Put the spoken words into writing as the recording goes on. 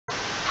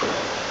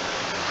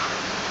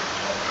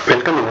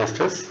Welcome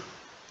investors.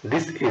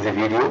 This is a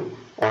video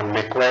on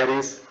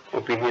Macquire's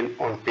opinion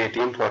on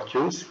PayTm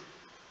fortunes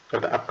for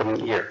the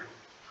upcoming year.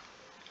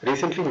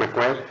 Recently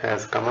Macquire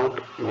has come out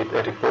with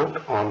a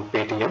report on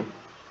PayTm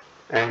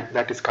and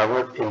that is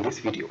covered in this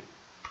video.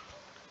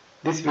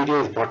 This video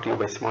is brought to you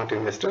by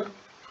SmartInvestor.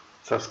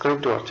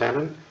 Subscribe to our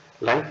channel,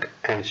 like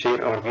and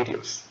share our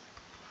videos.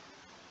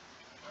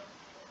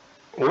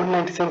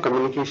 197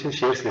 communication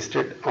shares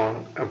listed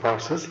on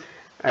bourses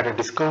at a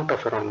discount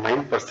of around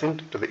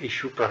 9% to the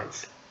issue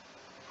price.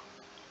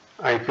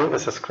 IPO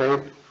has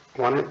subscribed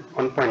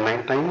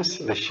 1.9 times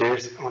the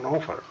shares on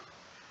offer.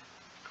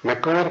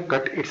 Macquire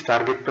cut its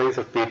target price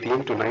of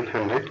PayTm to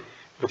 900,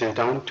 which is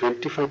down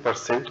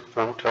 25%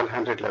 from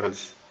 1200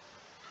 levels.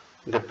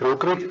 The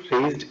brokerage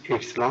raised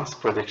its loss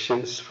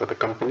projections for the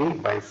company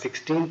by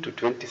 16 to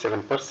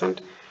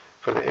 27%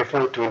 for the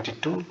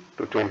FY22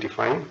 to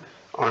 25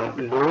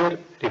 on lower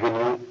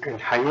revenue and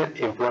higher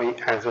employee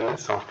as well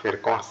as software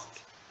costs.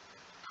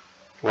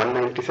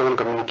 197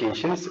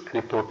 Communications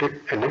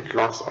reported a net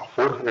loss of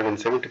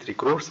 473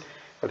 crores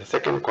for the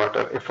second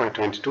quarter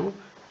FY22,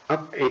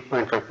 up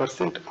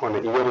 8.5% on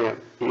a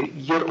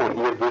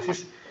year-on-year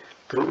basis,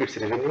 through its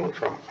revenue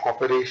from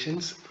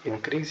operations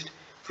increased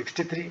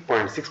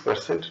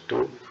 63.6%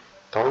 to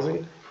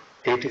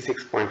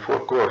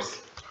 1,086.4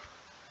 crores.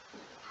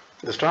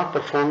 The stock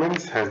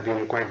performance has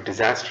been quite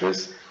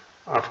disastrous.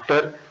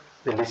 After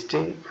the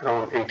listing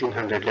around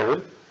 1800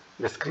 level,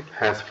 the scrip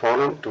has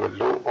fallen to a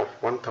low of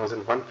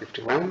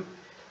 1159.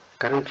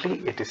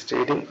 Currently it is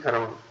trading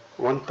around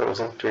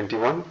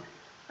 1021,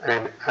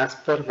 and as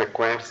per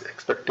Macquire's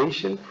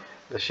expectation,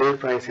 the share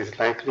price is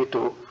likely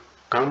to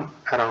come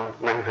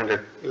around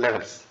 900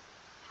 levels.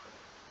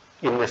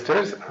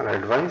 Investors are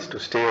advised to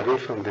stay away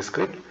from the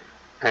scrip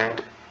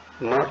and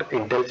not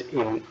indulge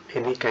in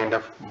any kind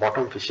of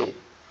bottom fishing.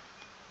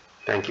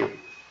 Thank you.